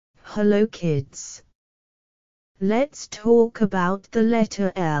Hello kids. Let's talk about the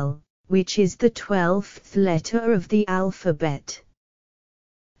letter L, which is the 12th letter of the alphabet.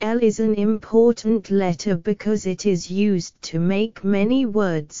 L is an important letter because it is used to make many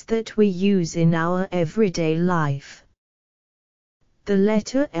words that we use in our everyday life. The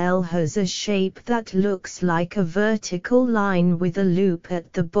letter L has a shape that looks like a vertical line with a loop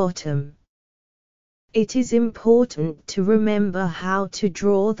at the bottom. It is important to remember how to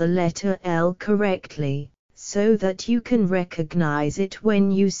draw the letter L correctly, so that you can recognize it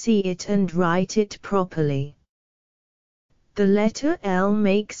when you see it and write it properly. The letter L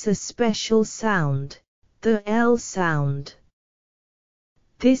makes a special sound, the L sound.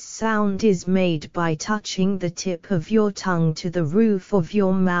 This sound is made by touching the tip of your tongue to the roof of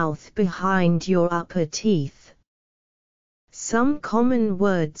your mouth behind your upper teeth. Some common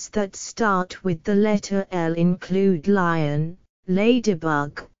words that start with the letter L include lion,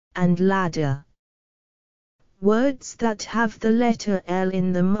 ladybug, and ladder. Words that have the letter L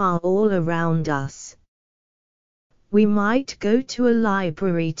in them are all around us. We might go to a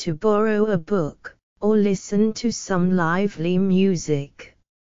library to borrow a book, or listen to some lively music.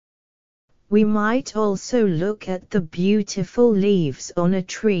 We might also look at the beautiful leaves on a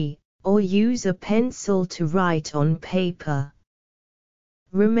tree, or use a pencil to write on paper.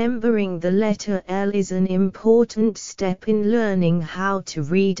 Remembering the letter L is an important step in learning how to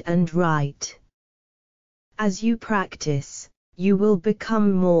read and write. As you practice, you will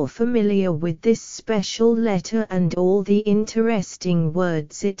become more familiar with this special letter and all the interesting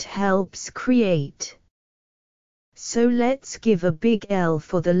words it helps create. So let's give a big L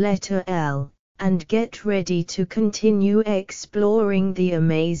for the letter L, and get ready to continue exploring the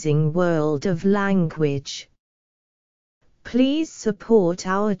amazing world of language. Please support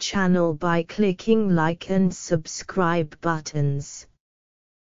our channel by clicking like and subscribe buttons.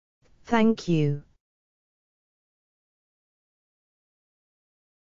 Thank you.